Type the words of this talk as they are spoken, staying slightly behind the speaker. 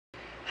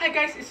Hi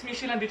guys, it's me,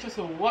 Shin Landicho.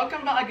 So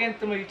welcome back again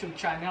to my YouTube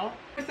channel.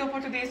 So for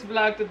today's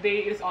vlog,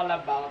 today is all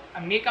about a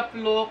makeup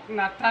look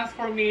na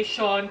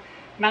transformation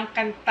ng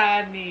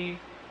kanta ni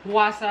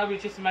Huasa,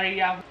 which is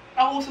Maria.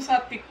 Ang uso sa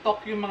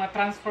TikTok yung mga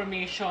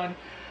transformation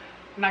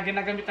na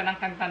ginagamitan ng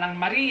kanta ng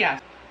Maria.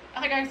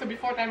 Okay guys, so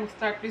before tayo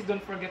mag-start, please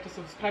don't forget to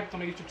subscribe to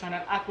my YouTube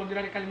channel at huwag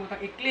nyo na kalimutan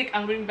i-click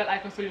ang ring bell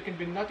icon so you can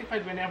be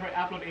notified whenever I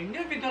upload a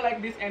new video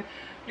like this. And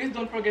please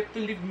don't forget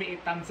to leave me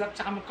a thumbs up.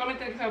 Tsaka mag-comment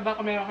kayo sa baba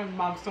kung mayroon kayong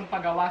mga gustong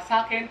pagawa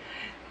sa akin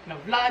na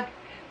vlog.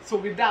 So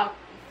without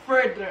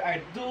further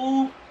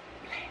ado,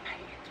 play my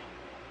intro.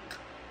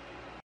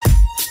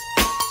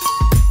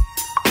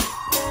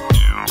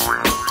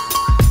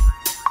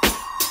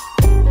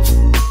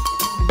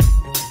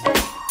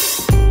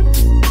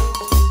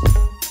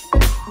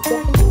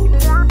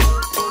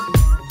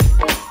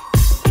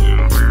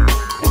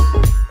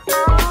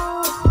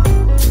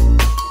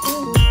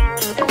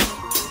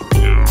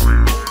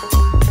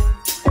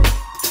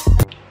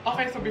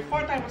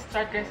 Before tayo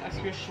start guys, as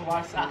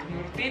usual sa aking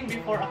routine,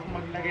 before ako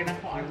maglagay ng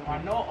kung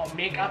ano-ano o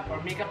makeup or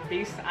makeup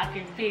base sa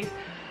aking face,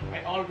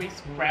 I always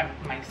prep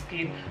my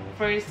skin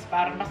first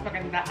para mas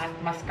maganda at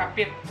mas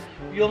kapit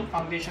yung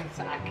foundation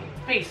sa aking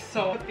face.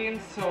 So,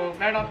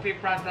 meron akong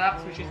 3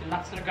 products which is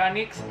Lux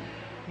Organics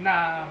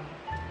na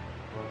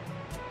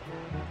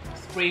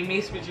spray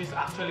mist, which is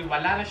actually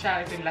wala na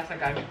siya. Ito yung last na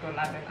gamit ko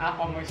natin,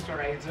 Aqua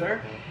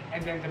Moisturizer. And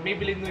then the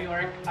Maybelline New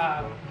York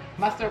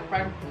Master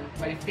Prime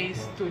by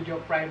Face Studio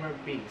Primer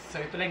Base.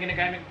 So ito lang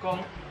ginagamit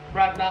kong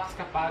products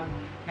kapag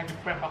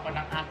nag-prep ako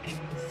ng aking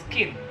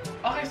skin.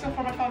 Okay, so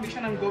for my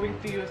foundation, I'm going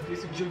to use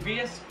this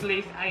Juvia's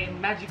Place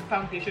Magic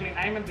Foundation and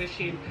I'm in the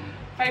shade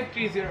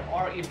 530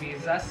 or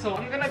Ibiza. So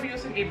I'm gonna be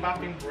using a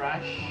buffing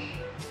brush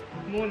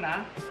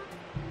muna.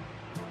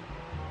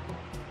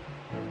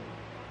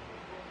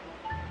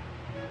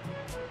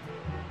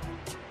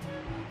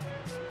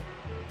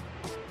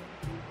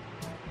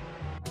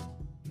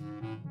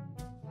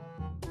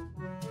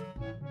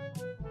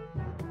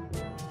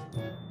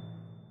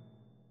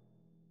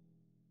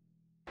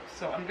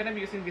 So I'm gonna be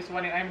using this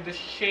one and I'm the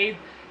shade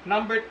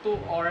number 2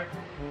 or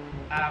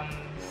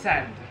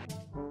Sand.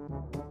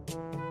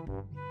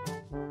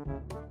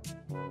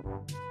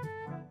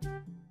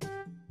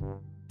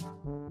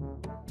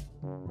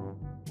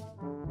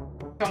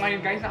 So ngayon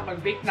guys,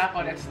 nakapag-bake na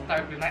ako. Let's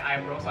start with my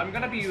eyebrows. So I'm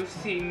gonna be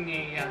using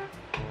the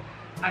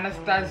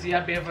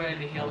Anastasia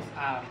Beverly Hills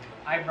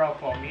eyebrow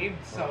pomade.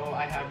 So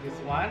I have this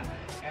one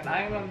and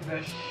I'm on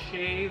the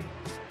shade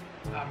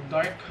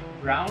dark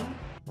brown.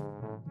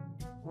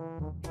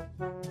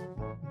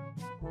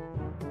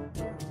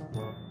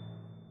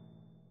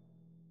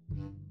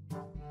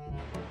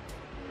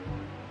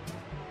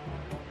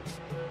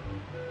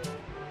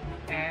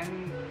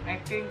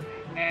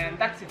 And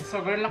that's it.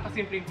 So, ganoon lang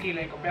kasimple yung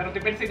kilay ko. Pero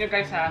depende sa inyo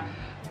guys ha.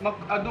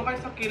 Doon kayo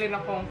sa kilay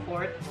na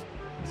comfort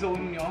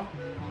zone nyo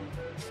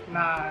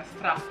na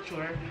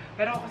structure.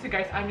 Pero kasi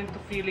guys, I'm into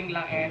feeling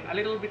lang and a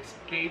little bit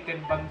straight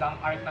and bandang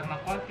art lang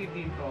ng konti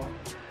dito.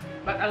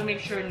 But I'll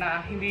make sure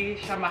na hindi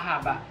siya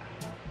mahaba.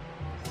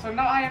 So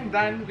now I am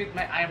done with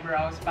my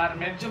eyebrows. Para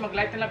medyo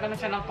mag-light talaga na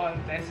siya ng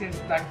konti since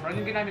dark brown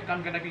yung ginamit ko.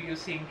 I'm gonna be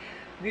using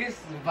this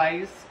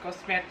Vice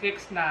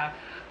Cosmetics na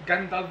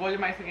Gandal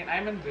Volumizing and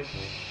I'm in the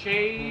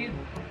shade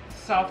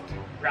soft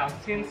brown.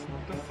 Since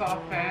to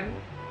soften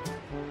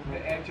the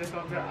edges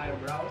of your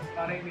eyebrows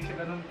para hindi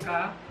siya ganun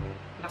ka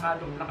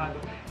plakado.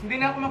 Hindi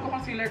na ako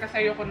magko-concealer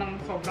kasi ayoko ng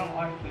sobrang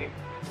on flick.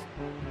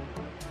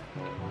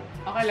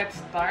 Okay,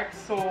 let's start.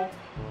 So,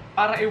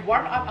 para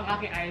i-warm up ang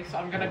aking eyes, so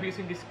I'm gonna be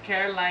using this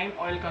Careline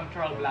Oil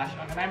Control Blush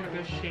on and I'm in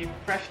the shade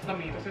Fresh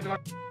Tomato. So,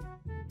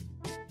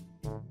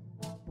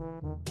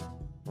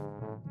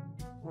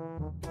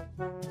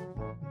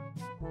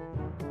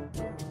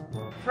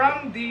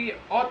 from the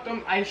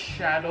Autumn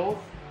Eyeshadow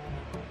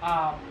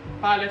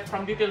palette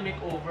from Detail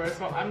Makeover,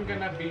 so I'm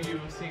gonna be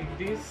using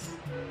this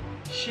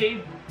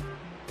shade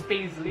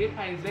Paisley.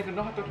 I don't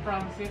know how to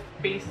pronounce it.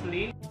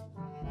 Paisley.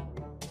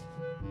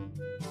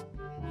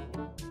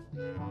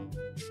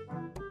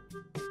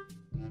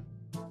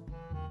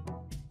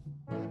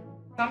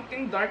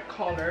 Something dark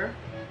color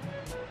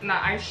na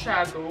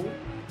eyeshadow,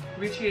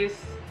 which is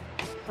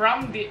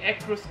from the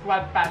Ecru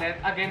Squad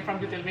palette, again from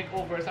Detail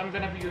Makeover. So I'm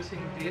gonna be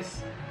using this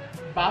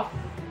buff,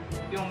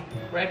 yung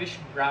reddish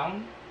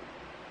brown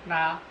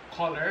na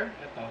color.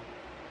 Ito.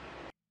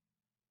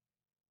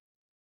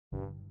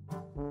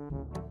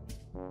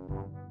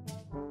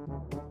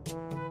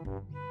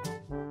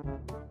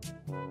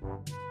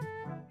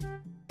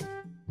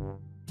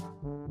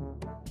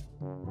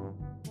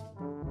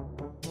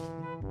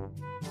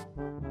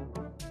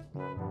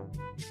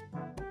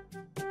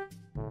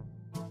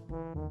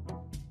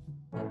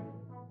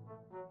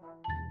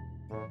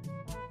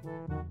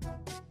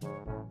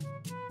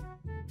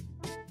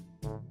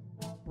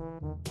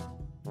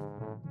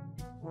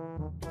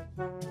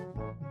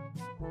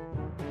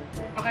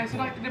 Okay, so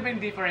nakita niyo ba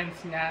yung difference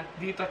niya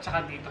dito at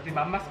saka dito,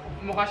 diba? Mas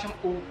mukha siyang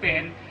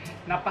open,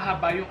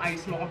 napahaba yung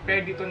eyes mo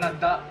compare dito na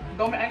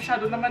daw may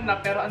eyeshadow naman na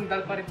pero ang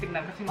dull pa rin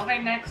tignan. Kasi okay,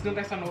 next, doon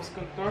tayo sa nose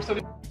contour. So,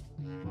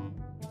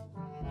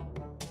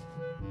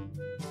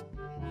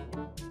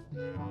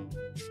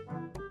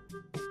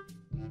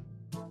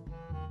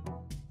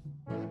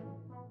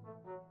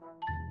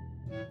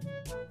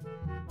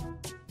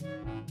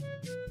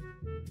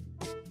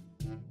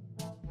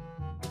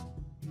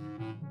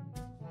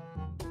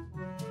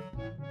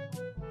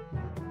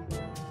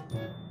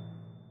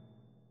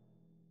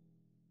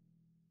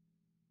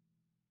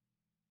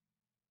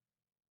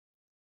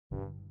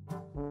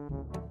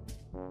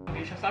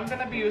 foundation. So I'm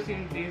gonna be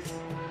using this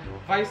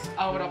Vice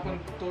Aura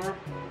Contour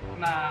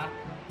na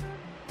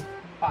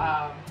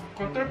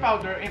contour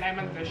powder, and I'm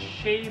on the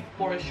shade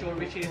For Sure,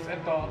 which is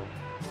ito,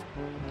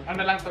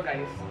 ano lang to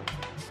guys,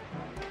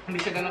 hindi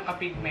siya ganun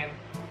ka-pigment,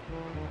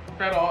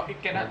 pero it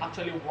cannot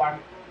actually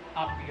warm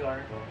up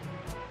your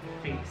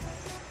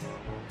face.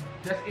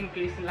 Just in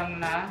case lang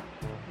na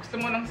gusto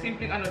mo ng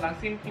simpleng ano lang,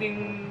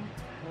 simpleng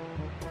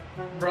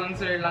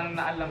bronzer lang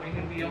na alam mo,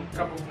 hindi yung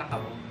kabog na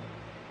kabog.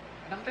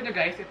 Nakita nyo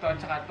guys, ito at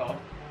saka to.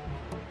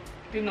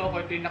 Tinoko,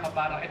 ito yung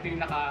ito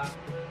yung naka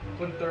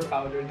contour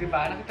powder, di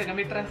ba? Nakita nyo,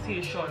 may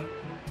transition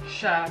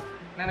siya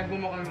na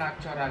nagmumukhang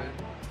natural.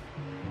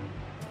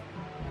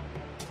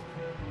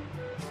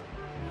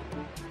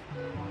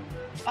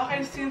 Okay,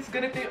 since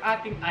ganito yung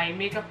ating eye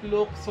makeup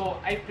look, so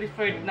I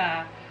preferred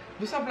na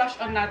doon sa blush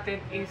on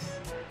natin is,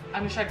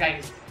 ano siya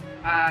guys,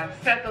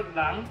 settle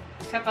lang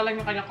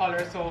yung kanyang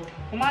color. So,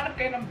 humanap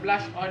kayo ng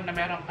blush on na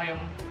meron kayong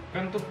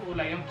ganitong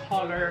kulay, yung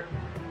color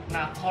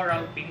na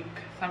coral pink,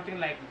 something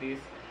like this,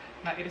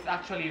 na it is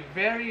actually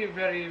very,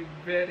 very,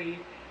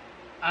 very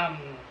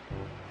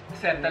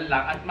settle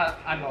lang at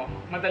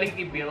madaling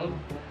i-build,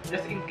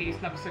 just in case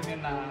na gusto nyo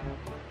na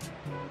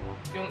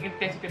yung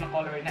intensity ng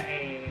color na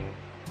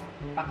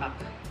pakak.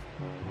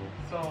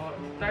 So,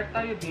 start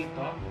tayo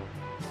dito.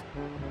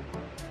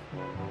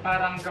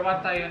 Parang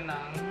gawa tayo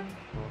ng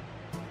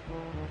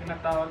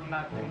tinatawag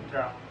natin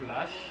drop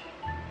blush.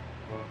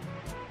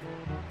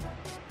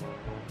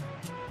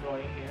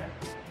 Going here.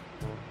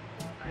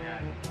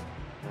 Ayan.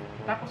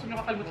 Tapos huwag nyo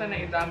kakalimutan na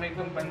idamay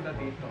kong banda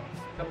dito.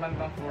 Sa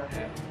bandang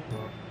forehead.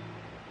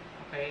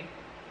 Okay?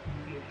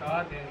 Dito,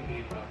 then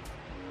dito.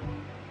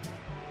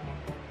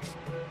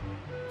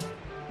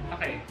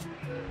 Okay.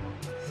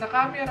 Sa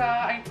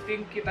camera, I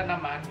think kita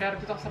naman. Pero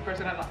dito sa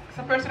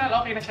personal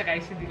okay na siya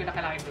guys. Hindi ko na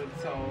kailangan doon.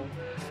 So,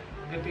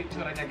 ganito yung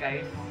tsura niya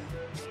guys.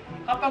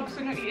 Kapag gusto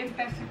nyo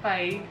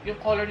i-intensify yung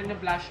color nyo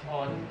blush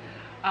on,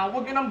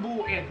 huwag nyo nang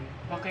buuin.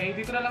 Okay?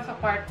 Dito na lang sa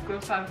part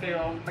kung saan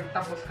kayo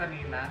nagtapos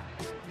kanina.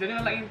 Diyan nyo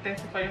na lang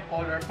intensify yung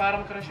color para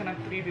magkaroon siya ng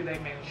 3D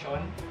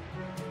dimension.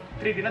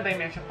 3D na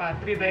dimension pa.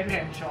 3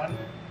 dimension.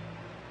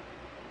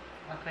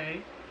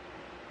 Okay?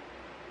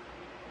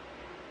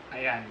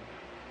 Ayan.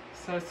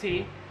 So,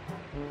 see?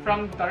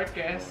 From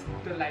darkest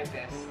to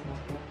lightest.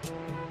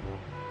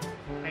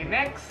 Okay,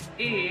 next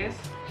is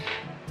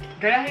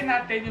gayahin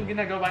natin yung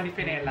ginagawa ni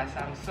Fenella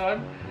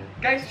Samson.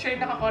 Guys, siya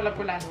yung nakakollab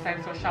ko last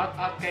time. So, shout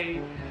out kay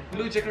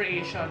Luja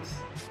Creations,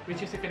 which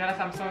is si Fenella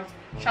Samson.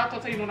 Shout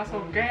out sa inyo na.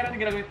 So, gaya natin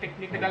ginagawa yung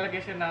technique.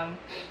 Naglalagay siya ng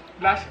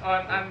blush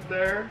on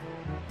under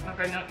ng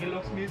kanyang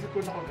ilong.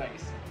 Musical na ko,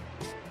 guys.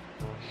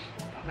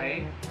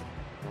 Okay?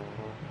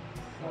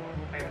 So,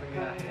 kaya natin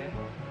gayahin.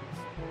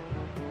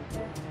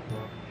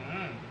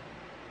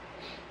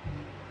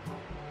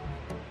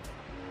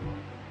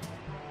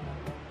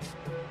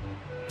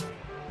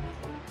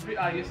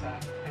 Ayos I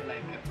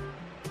like it.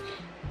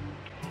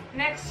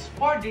 Next,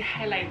 for the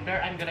highlighter,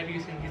 I'm gonna be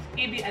using this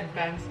EB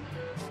Advanced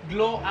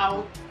Glow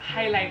Out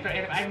Highlighter,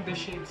 and I'm the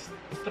shade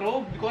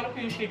Strobe. Hindi ko alam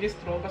kung yung shade is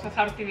Strobe, basta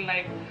something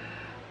like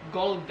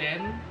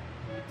golden.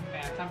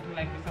 Ayan, something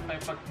like this na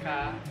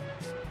pagka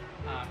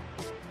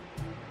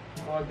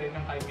golden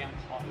yung kanyang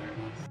color.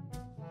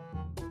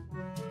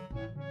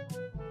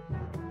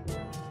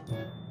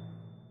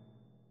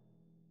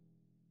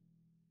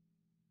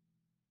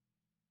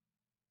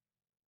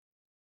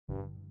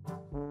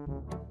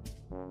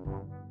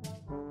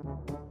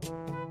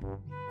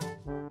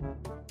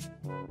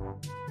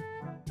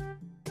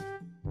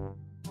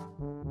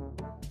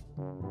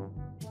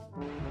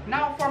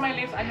 Now, for my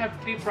lips, I have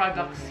 3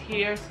 products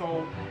here.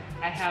 So,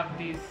 I have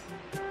this.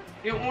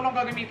 Yung unang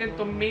gagamitin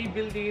to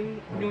Maybelline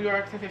New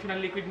York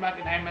Sensational Liquid Matte,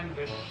 and I'm in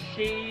the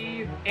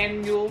shade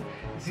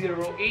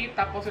NU08.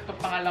 Tapos ito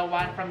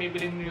pangalawa from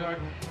Maybelline New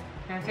York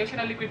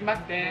Sensational Liquid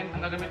Matte. Then,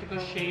 ang gagamitin ko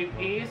shade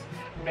is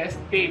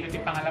Best Babe. Ito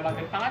yung pangalawa.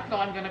 Then, pangatlo,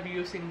 I'm gonna be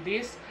using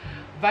this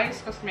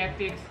Vice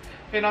Cosmetics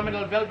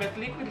Phenomenal Velvet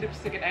Liquid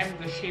Lipstick, and I'm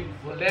the shade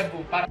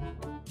Volevo.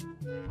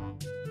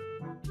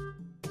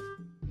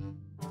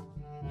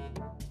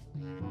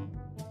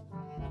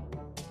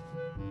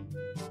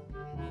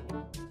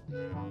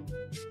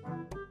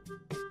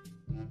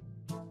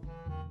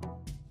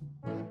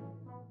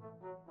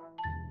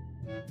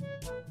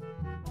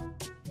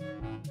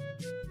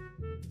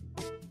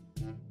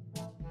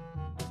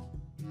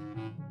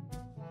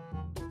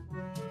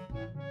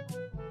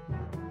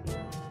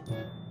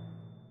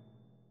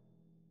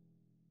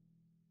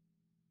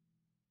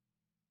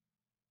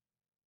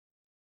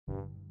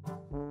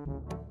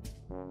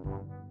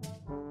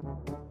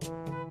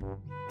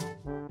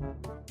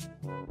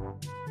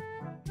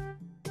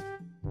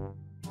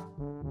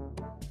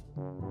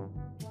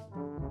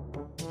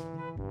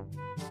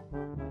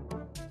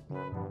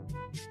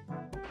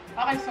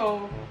 Okay,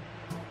 so,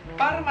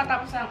 para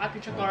matapos ang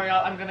ating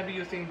tutorial, I'm gonna be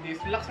using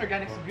this Lux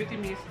Organics Beauty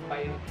Mist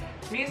by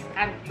Miss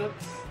and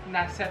Lutz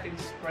na setting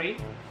spray.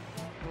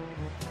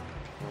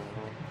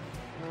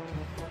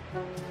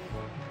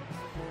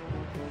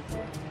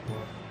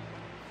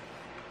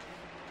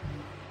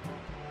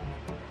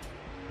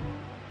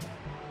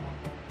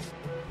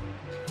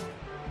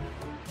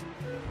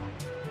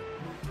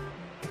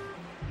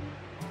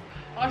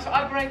 Okay, so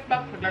I'll be right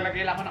back.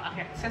 Maglalagay lang ako ng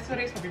aking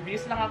accessories.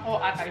 Mabibihis lang ako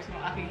at ayos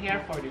ng aking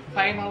hair for the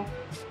final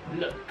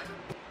look.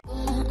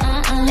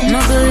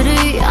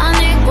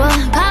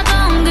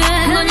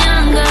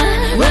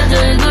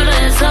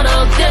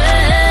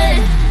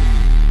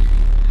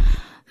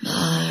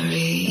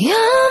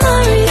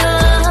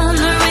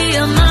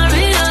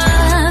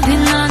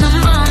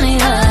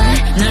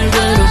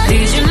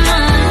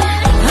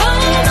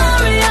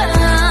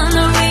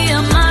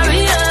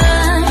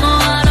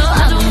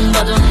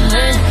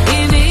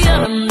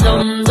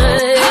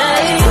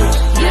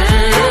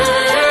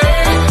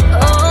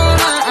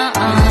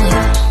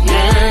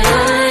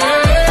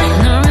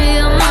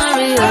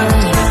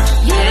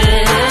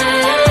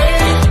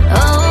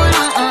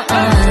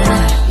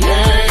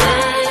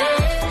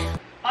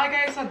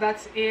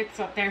 That's it.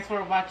 So, thanks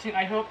for watching.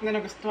 I hope na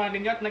nagustuhan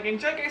ninyo at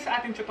nag-enjoy kayo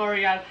sa ating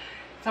tutorial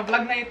sa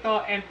vlog na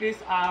ito. And please,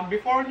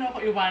 before nyo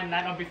ako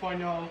iwanan o before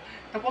nyo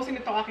tapusin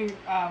itong aking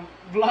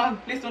vlog,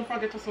 please don't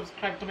forget to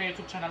subscribe to my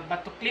YouTube channel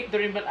but to click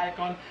the ring bell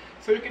icon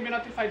so you can be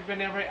notified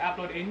whenever I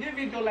upload a new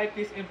video like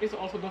this. And please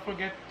also don't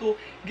forget to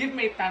give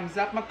me a thumbs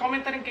up.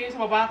 Mag-comment na rin kayo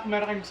sa baba kung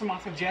meron kayong gusto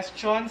mga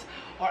suggestions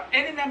or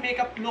any na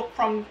makeup look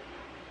from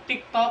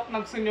TikTok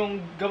na gusto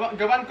nyong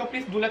gawan ko.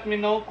 Please do let me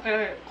know.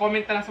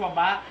 Comment na lang sa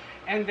baba.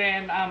 And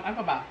then, ano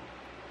pa ba?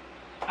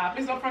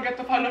 Please don't forget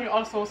to follow me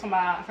also sa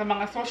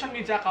mga social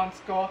media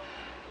accounts ko,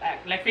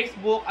 like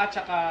Facebook at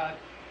saka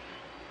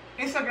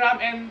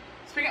Instagram. And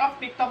speaking of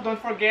TikTok, don't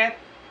forget,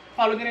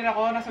 follow nyo rin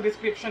ako, nasa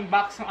description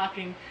box ng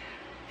aking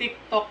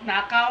TikTok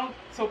na account.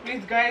 So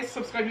please guys,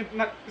 subscribe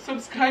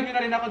nyo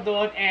na rin ako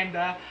doon. And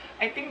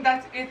I think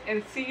that's it,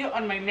 and see you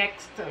on my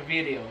next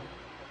video.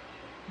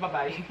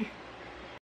 Bye-bye!